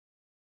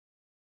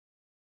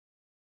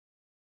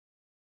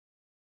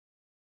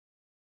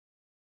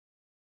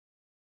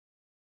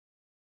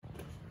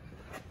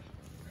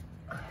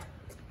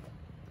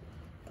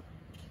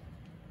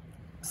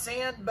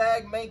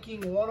Sandbag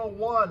Making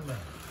 101.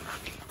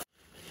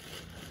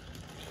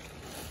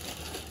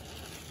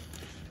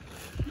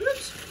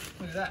 Oops,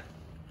 look at that.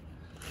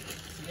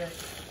 See,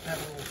 I have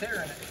a little tear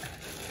in it.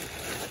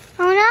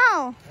 Oh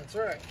no. That's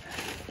right.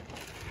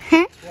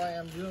 That's why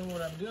I'm doing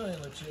what I'm doing,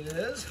 which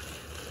is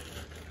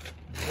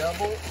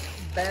double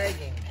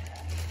bagging.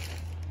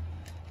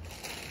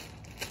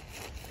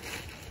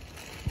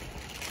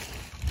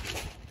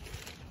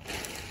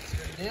 See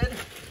what I did?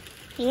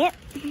 Yep.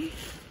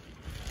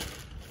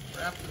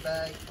 Wrap the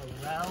bag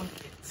around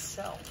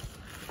itself.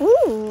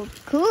 Ooh,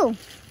 cool.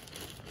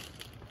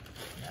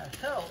 That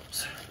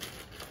helps.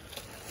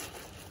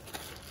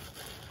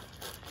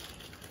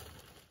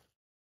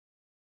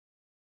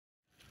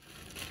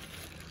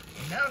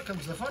 And now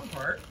comes the fun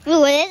part. Ooh,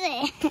 what is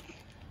it?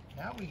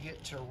 Now we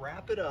get to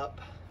wrap it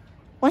up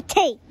What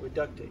tape? with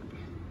duct tape.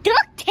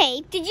 Duct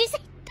tape? Did you say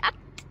duct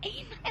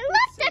tape? I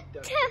love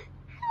duct tape.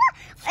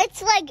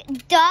 It's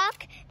like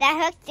duck that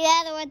hooks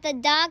together with the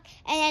duck,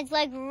 and it's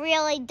like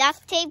really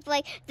duct tape.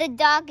 Like the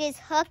duck is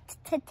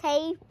hooked to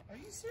tape. Are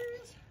you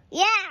serious?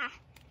 Yeah.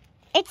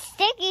 It's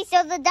sticky,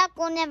 so the duck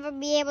will never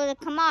be able to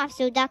come off.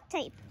 So duct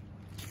tape.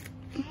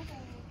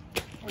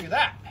 Look at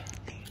that.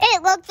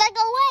 It looks like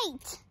a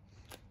weight.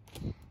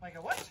 Like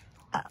a what?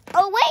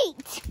 A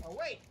weight. A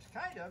weight.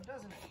 Kind of,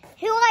 doesn't it?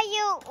 Who are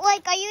you?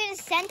 Like, are you gonna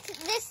send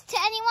this to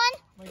anyone?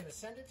 Am I going to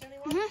send it to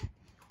anyone? Mm-hmm.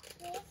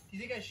 Do you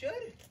think I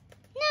should?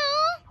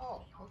 No.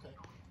 Oh, okay.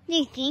 Do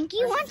you think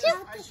you want to?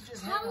 I should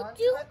just hang How on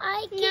do to it?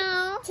 I get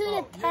No. to the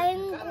You're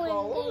kind of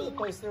all over the penguin?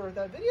 place there with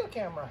that video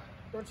camera.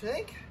 Don't you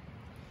think?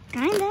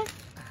 Kinda.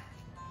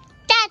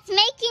 That's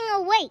making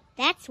a weight.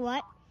 That's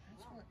what.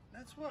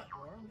 That's what.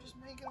 Laura. I'm just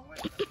making a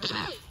weight.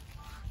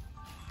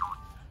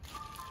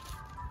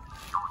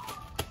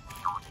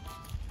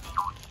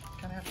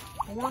 Kind of have to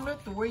form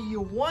it the way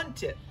you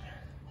want it.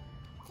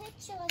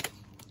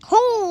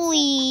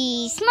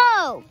 Holy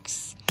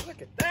smokes!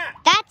 Look at that.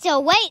 That's a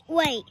weight.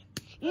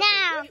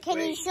 Now, weight, can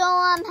you weight.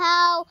 show them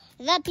how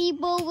the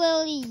people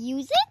will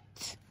use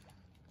it?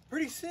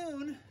 Pretty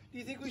soon. Do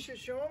you think we should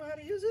show them how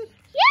to use it?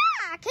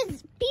 Yeah,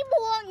 because people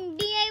won't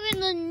be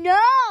able to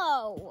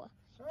know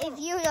if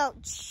you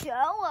don't show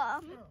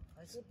them. Oh,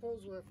 I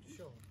suppose we'll have to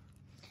show them.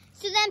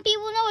 So then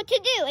people know what to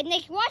do, and they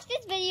can watch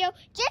this video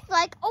just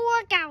like a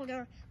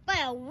workouter, but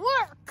a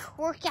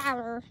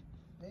workouter.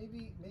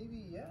 Maybe,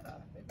 yeah.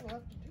 Maybe we'll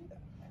have to do that.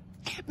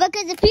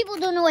 Because if people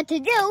don't know what to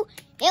do,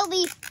 it'll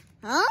be,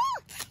 huh?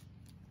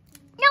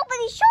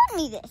 Nobody showed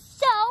me this,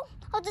 so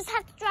I'll just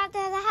have to drive to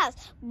the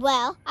house.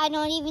 Well, I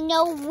don't even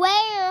know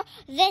where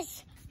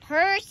this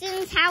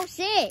person's house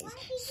is.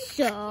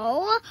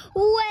 So,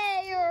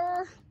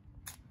 where?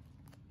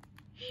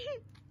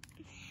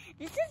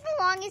 This is the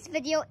longest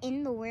video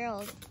in the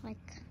world. Like,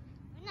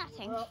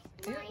 nothing. Well,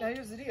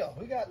 here's the deal.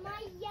 We got My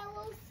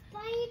yellow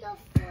spider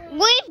friend.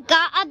 We've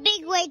got a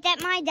big weight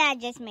that my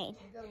dad just made.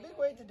 a big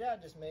weight that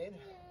Dad just made.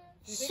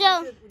 Do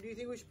you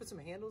think we should put some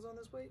handles on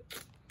this weight?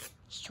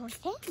 Sure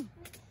thing.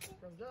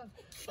 From John.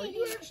 Are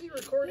you actually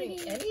recording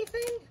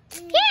anything?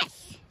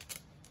 Yes!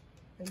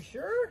 Are you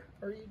sure?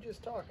 Or are you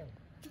just talking?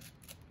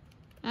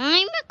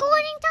 I'm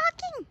recording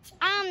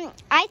talking.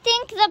 I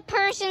think the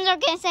persons are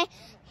gonna say,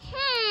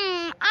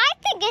 I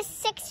think a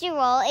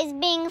 6-year-old is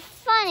being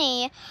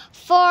funny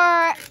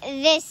for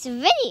this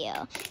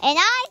video. And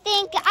I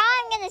think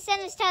I'm gonna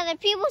send this to other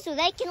people so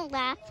they can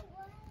laugh.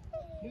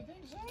 You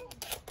think so?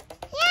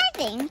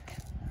 Yeah,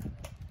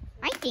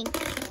 I think.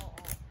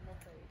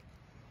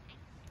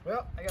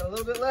 Well, I got a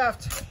little bit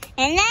left.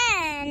 And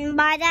then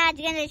my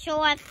dad's gonna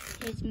show us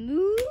his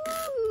moves.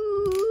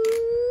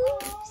 Oh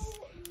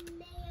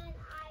man,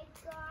 I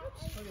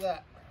got Look at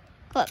that.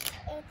 Look.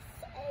 it's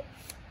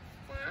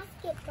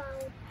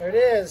basketball. There it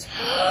is. Can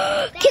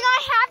I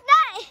have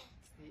that?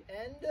 The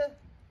end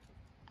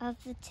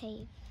Of the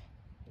tape.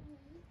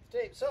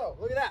 tape. So,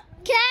 look at that.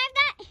 Can I have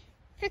that?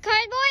 For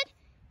cardboard?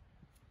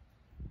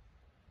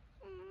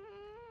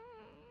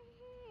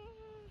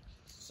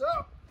 So,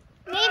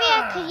 Maybe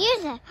I could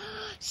use it.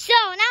 So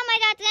now my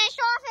dad's gonna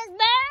show off his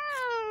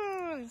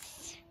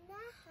moves.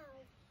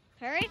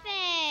 Perfect.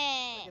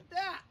 look at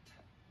that.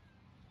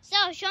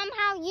 So show him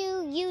how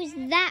you use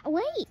that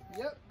weight.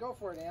 Yep, go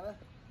for it, Anna.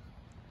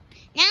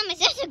 Now my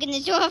sister's gonna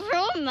show off her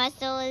own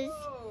muscles.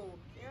 Oh,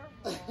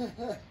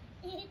 careful.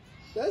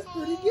 That's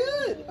pretty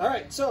good. All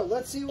right, so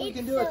let's see what we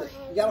can do with it.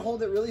 You gotta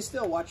hold it really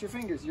still. Watch your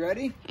fingers. You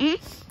ready?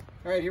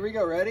 Mm-hmm. All right, here we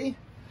go. Ready?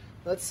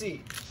 Let's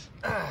see.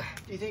 Do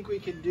you think we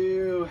could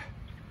do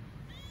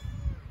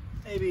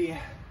maybe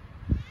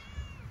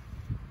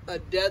a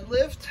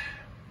deadlift?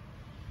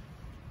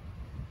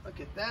 Look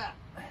at that.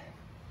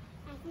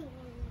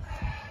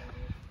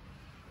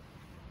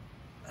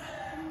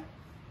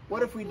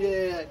 What if we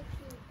did?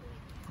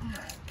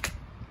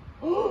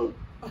 You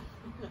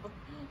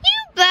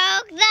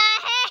broke the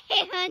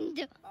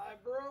hand. I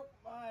broke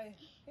my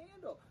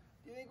handle.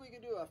 Do you think we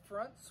could do a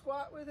front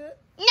squat with it?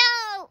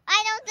 No,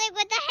 I don't think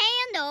with the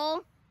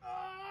handle.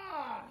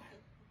 Ah!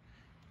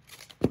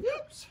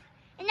 Oops.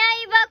 And now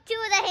you broke 2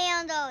 of the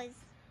handles.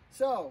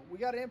 So we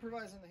got to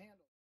improvise on the handle.